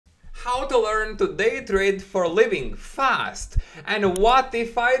how to learn to day trade for a living fast. And what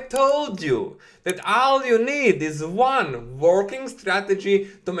if I told you that all you need is one working strategy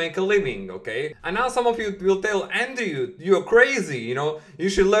to make a living, okay? And now some of you will tell Andy, you're crazy, you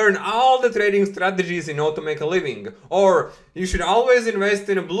should learn all the trading strategies to make a living. Or you should always invest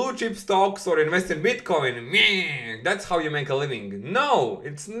in blue chip stocks or invest in Bitcoin. Meh, that's how you make a living. No,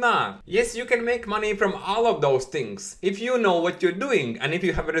 it's not. Yes, you can make money from all of those things if you know what you're doing and if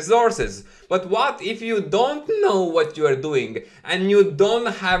you have resources. But what if you don't know what you are doing and you don't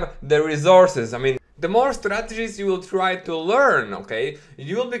have the resources? I mean, the more strategies you will try to learn, okay,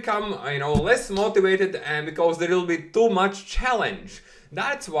 you will become, less motivated, and because there will be too much challenge.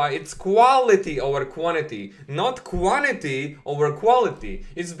 That's why it's quality over quantity, not quantity over quality.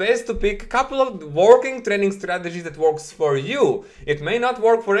 It's best to pick a couple of working trading strategies that works for you. It may not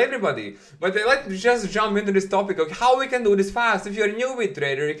work for everybody, but let's just jump into this topic of how we can do this fast. If you're a newbie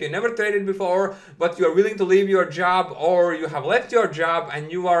trader, if you never traded before, but you're willing to leave your job, or you have left your job and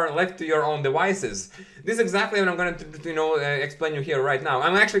you are left to your own devices. This is exactly what I'm going to explain you here right now.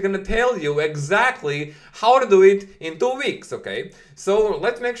 I'm actually going to tell you exactly how to do it in 2 weeks, okay? So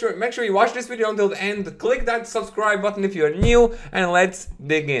let's make sure you watch this video until the end. Click that subscribe button if you're new, and let's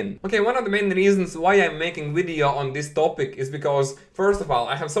dig in. Okay, one of the main reasons why I'm making video on this topic is because, first of all,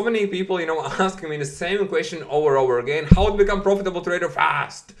 I have so many people, asking me the same question over and over again: how to become profitable trader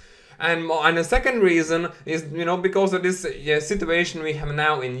fast. And the second reason is, because of this situation we have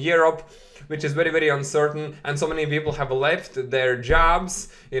now in Europe, which is very, very uncertain, and so many people have left their jobs,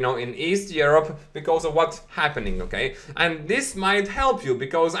 in East Europe because of what's happening, okay? And this might help you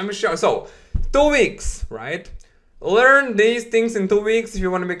because I'm sure. So, 2 weeks, right? Learn these things in 2 weeks if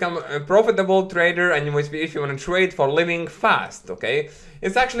you want to become a profitable trader and if you want to trade for a living fast, okay?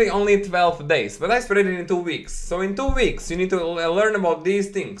 It's actually only 12 days, but I spread it in 2 weeks. So in 2 weeks, you need to learn about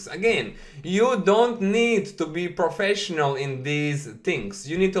these things. Again, you don't need to be professional in these things.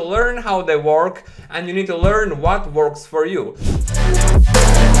 You need to learn how they work, and you need to learn what works for you.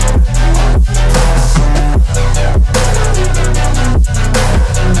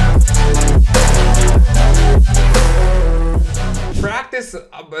 Practice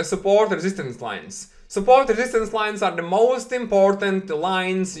support resistance lines. Support resistance lines are the most important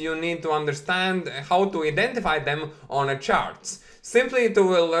lines. You need to understand how to identify them on a charts. Simply to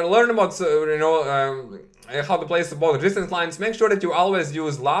learn about how to place support resistance lines, make sure that you always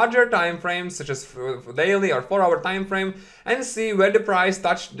use larger time frames, such as daily or 4-hour time frame, and see where the price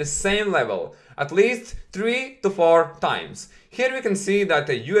touched the same level at least 3 to 4 times. Here we can see that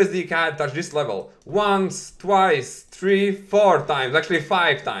the USD CAD touched this level once, twice, 3, 4 times, actually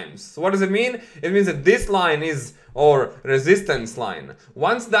 5 times. So what does it mean? It means that this line is our resistance line.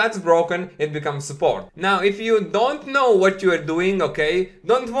 Once that's broken, it becomes support. Now, if you don't know what you are doing, okay,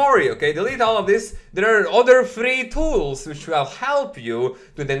 don't worry, okay, delete all of this. There are other free tools which will help you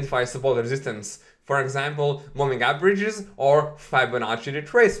to identify support resistance. For example, moving averages or Fibonacci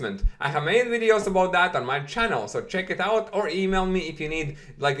retracement. I have made videos about that on my channel, so check it out or email me if you need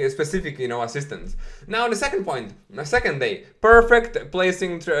like a specific, assistance. Now the second point, the second day, perfect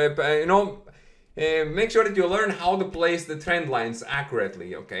placing, make sure that you learn how to place the trend lines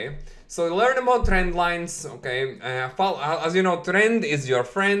accurately, okay? So learn about trend lines, okay? As you know, trend is your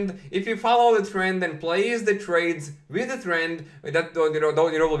friend. If you follow the trend and place the trades with the trend, that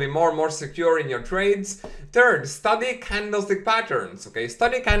will be more and more secure in your trades. Third, study candlestick patterns, okay?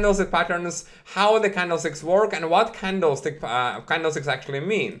 Study candlestick patterns, how the candlesticks work and what candlesticks actually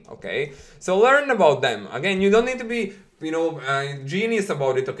mean, okay? So learn about them. Again, you don't need to be genius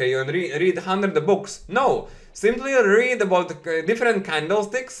about it, okay, and read 100 books. No, simply read about different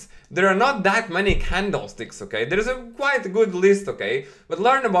candlesticks. There are not that many candlesticks, okay? There is a quite good list, okay? But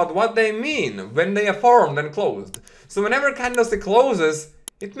learn about what they mean when they are formed and closed. So whenever candlestick closes,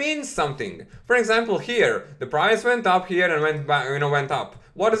 it means something. For example, here, the price went up here and went back, went up.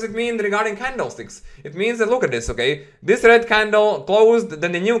 What does it mean regarding candlesticks? It means that, look at this, okay? This red candle closed,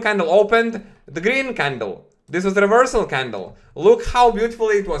 then the new candle opened, the green candle. This was the reversal candle. Look how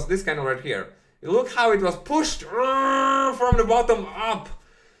beautifully it was, this candle right here. Look how it was pushed from the bottom up.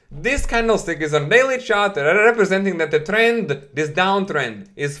 This candlestick is on daily chart representing that the trend, this downtrend,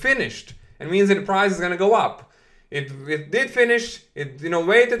 is finished. It means that the price is going to go up. It did finish, it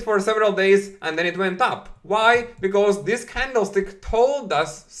waited for several days and then it went up. Why? Because this candlestick told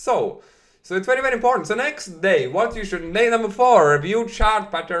us so. So it's very, very important. So next day, day number 4, review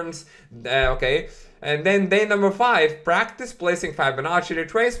chart patterns, okay. And then day number 5, practice placing Fibonacci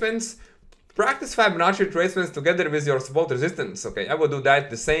retracements. Practice Fibonacci retracements together with your support resistance, okay? I will do that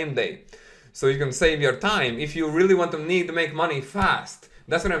the same day. So you can save your time if you really need to make money fast.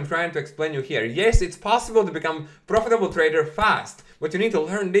 That's what I'm trying to explain you here. Yes, it's possible to become profitable trader fast, but you need to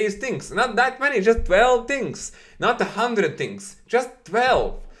learn these things. Not that many, just 12 things. Not 100 things, just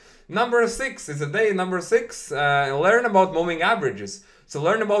 12. Number 6 is a day number 6. Learn about moving averages. So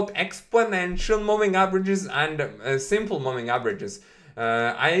learn about exponential moving averages and simple moving averages.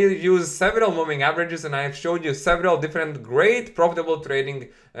 I use several moving averages, and I have showed you several different great profitable trading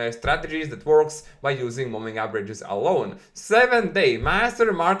strategies that works by using moving averages alone. 7-day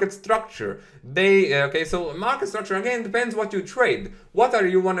master market structure. Okay, so market structure again depends what you trade. What are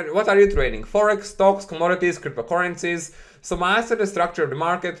you trading? Forex, stocks, commodities, cryptocurrencies. So master the structure of the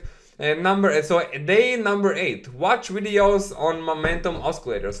market. So day number 8, watch videos on momentum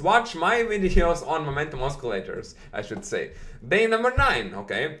oscillators. Watch my videos on momentum oscillators, I should say. Day number 9,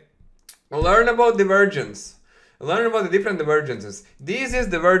 okay, learn about divergence. Learn about the different divergences. This is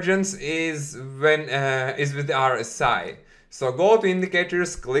divergence is when is with the RSI. So go to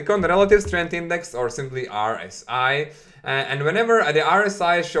indicators, click on the relative strength index or simply RSI, and whenever the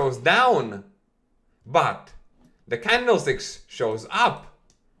RSI shows down, but the candlestick shows up,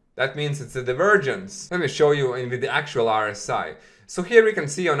 that means it's a divergence. Let me show you with the actual RSI. So here we can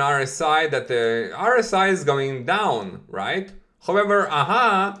see on RSI that the RSI is going down, right? However,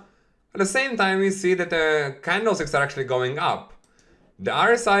 at the same time we see that the candlesticks are actually going up. The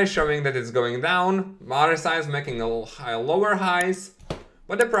RSI is showing that it's going down, RSI is making lower highs,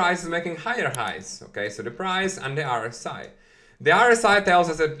 but the price is making higher highs. Okay, so the price and the RSI. The RSI tells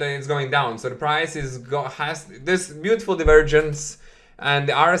us that it's going down, so the price has this beautiful divergence. And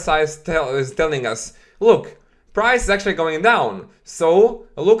the RSI is telling us, look, price is actually going down, so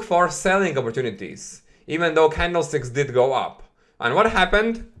look for selling opportunities, even though candlesticks did go up. And what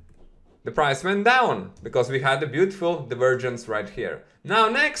happened? The price went down, because we had a beautiful divergence right here. Now,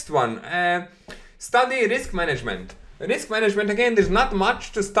 next one, study risk management. Risk management, again, there's not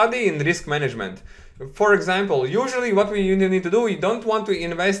much to study in risk management. For example, usually what you need to do, you don't want to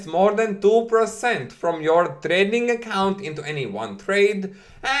invest more than 2% from your trading account into any one trade.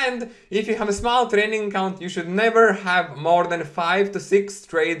 And if you have a small trading account, you should never have more than 5 to 6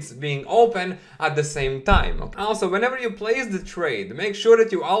 trades being open at the same time. Also, whenever you place the trade, make sure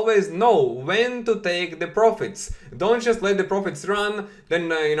that you always know when to take the profits. Don't just let the profits run, then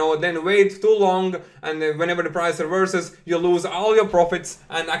then wait too long, and whenever the price reverses, you lose all your profits,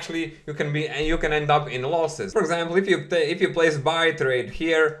 and actually you can end up in losses. For example, if you place buy trade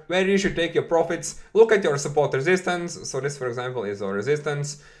here, where you should take your profits, look at your support resistance. So this, for example, is our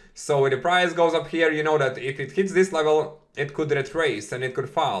resistance. So when the price goes up here, you know that if it hits this level, it could retrace and it could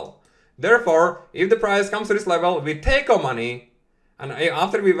fall. Therefore, if the price comes to this level, we take our money, and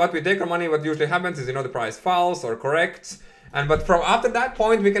after we take our money, what usually happens is, the price falls or corrects. But from after that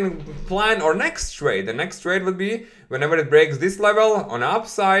point, we can plan our next trade. The next trade would be whenever it breaks this level on the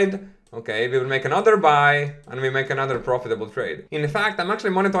upside. Okay, we will make another buy and we make another profitable trade. In fact, I'm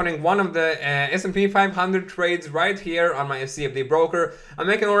actually monitoring one of the S&P 500 trades right here on my CFD broker. I'm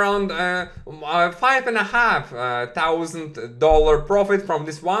making around $5,500 profit from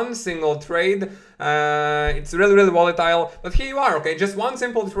this one single trade. It's really volatile, but here you are, okay, just one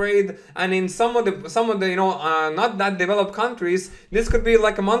simple trade, and in some of the not that developed countries, this could be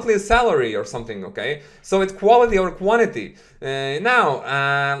like a monthly salary or something, okay? So it's quality or quantity. Now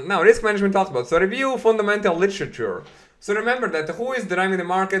risk management talked about. So review fundamental literature. So remember that who is driving the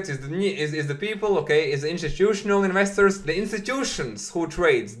markets is the people, okay, is the institutional investors, the institutions who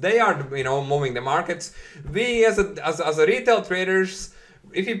trades. They are moving the markets. We as a retail traders,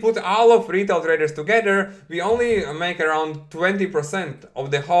 if you put all of retail traders together, we only make around 20% of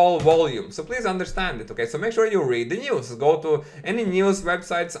the whole volume. So please understand it, okay? So make sure you read the news. Go to any news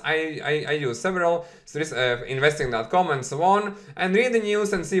websites. I use several, so this investing.com and so on, and read the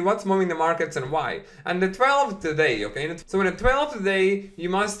news and see what's moving the markets and why. And the 12th day, okay? So in the 12th day, you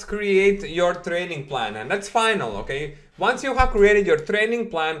must create your trading plan, and that's final, okay? Once you have created your trading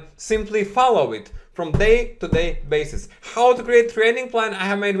plan, simply follow it from day-to-day basis. How to create trading plan, I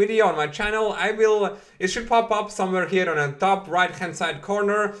have made video on my channel. It should pop up somewhere here on the top right hand side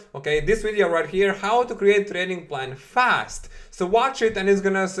corner. Okay, this video right here, how to create trading plan fast. So watch it and it's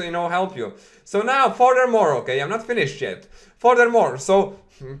gonna help you. So now furthermore, okay, I'm not finished yet. Furthermore, so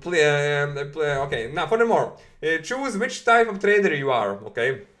choose which type of trader you are,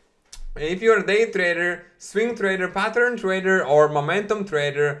 okay? If you're a day trader, swing trader, pattern trader, or momentum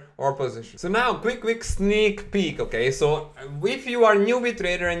trader, or position. So now, quick sneak peek, okay? So if you are a newbie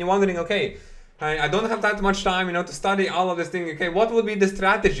trader and you're wondering, okay, I don't have that much time, you know, to study all of this thing. Okay, what would be the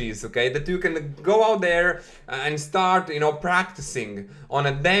strategies, okay, that you can go out there and start, you know, practicing on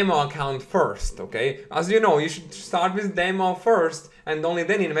a demo account first, okay? As you know, you should start with demo first and only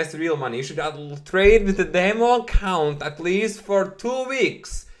then invest real money. You should trade with the demo account at least for 2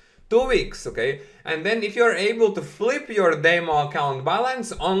 weeks. 2 weeks, okay? And then if you're able to flip your demo account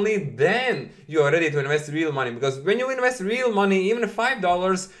balance, only then you're ready to invest real money. Because when you invest real money, even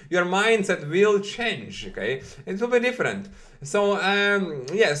 $5, your mindset will change, okay? It will be different. So,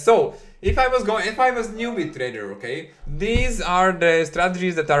 yeah, so if I was newbie trader, okay, these are the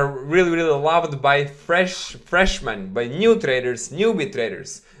strategies that are really, really loved by freshmen, by new traders, newbie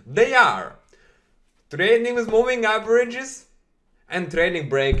traders. They are trading with moving averages and trading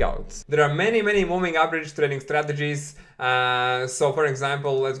breakouts. There are many moving average trading strategies. So for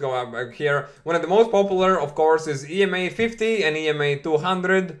example, let's go up here. One of the most popular, of course, is EMA 50 and EMA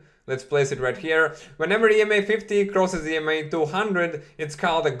 200. Let's place it right here. Whenever EMA 50 crosses EMA 200, it's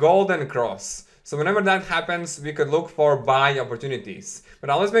called a golden cross. So whenever that happens, we could look for buy opportunities.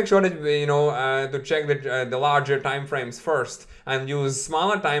 But let's make sure that we, you know, to check the larger time frames first and use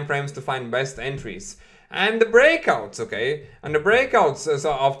smaller time frames to find best entries. And the breakouts, okay? And the breakouts,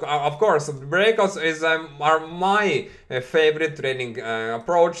 so of course, the breakouts are my favorite trading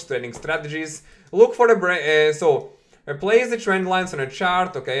approach, trading strategies. Look for the place the trend lines on a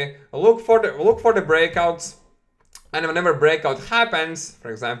chart, okay? Look for the breakouts, and whenever breakout happens, for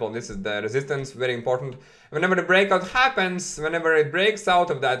example, this is the resistance, very important. Whenever the breakout happens, whenever it breaks out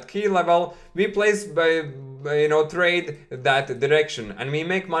of that key level, we place trade that direction, and we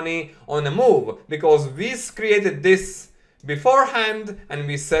make money on a move because we created this beforehand and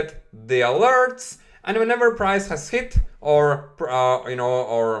we set the alerts. And whenever price has hit or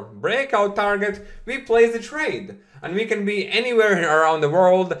breakout target, we place the trade. And we can be anywhere around the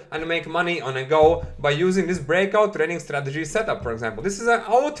world and make money on a go by using this breakout trading strategy setup, for example. This is an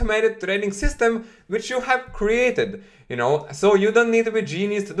automated trading system which you have created, you know, so you don't need to be a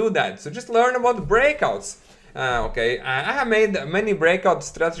genius to do that. So just learn about breakouts. Okay, I have made many breakout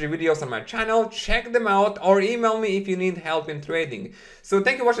strategy videos on my channel. Check them out or email me if you need help in trading. So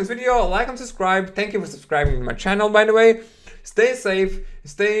thank you for watching this video. Like and subscribe. Thank you for subscribing to my channel, by the way. Stay safe,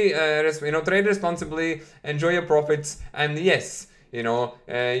 trade responsibly, enjoy your profits, and yes,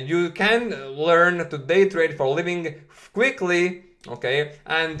 you can learn to day trade for a living quickly. Okay,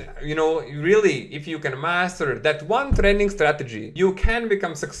 and really, if you can master that one trading strategy, you can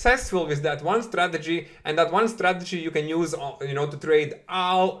become successful with that one strategy, and that one strategy you can use to trade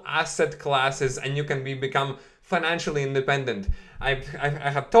all asset classes, and you can become financially independent. I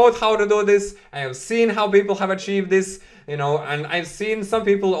have taught how to do this. I have seen how people have achieved this, and I've seen some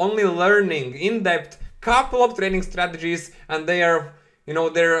people only learning in depth couple of trading strategies, and they are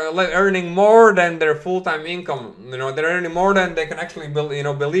they're earning more than their full-time income. They're earning more than they can actually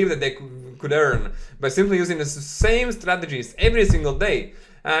believe that they could earn by simply using the same strategies every single day.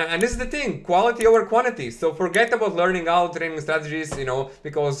 And this is the thing, quality over quantity. So forget about learning all trading strategies,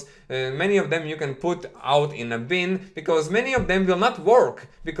 because many of them you can put out in a bin, because many of them will not work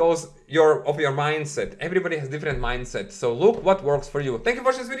because of your mindset. Everybody has different mindset. So look what works for you. Thank you for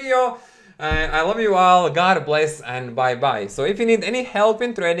watching this video. I love you all. God bless and bye-bye. So if you need any help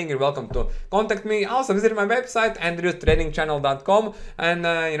in trading, you're welcome to contact me. Also visit my website, andrewstradingchannel.com, and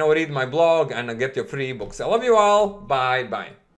read my blog and get your free books. I love you all. Bye-bye.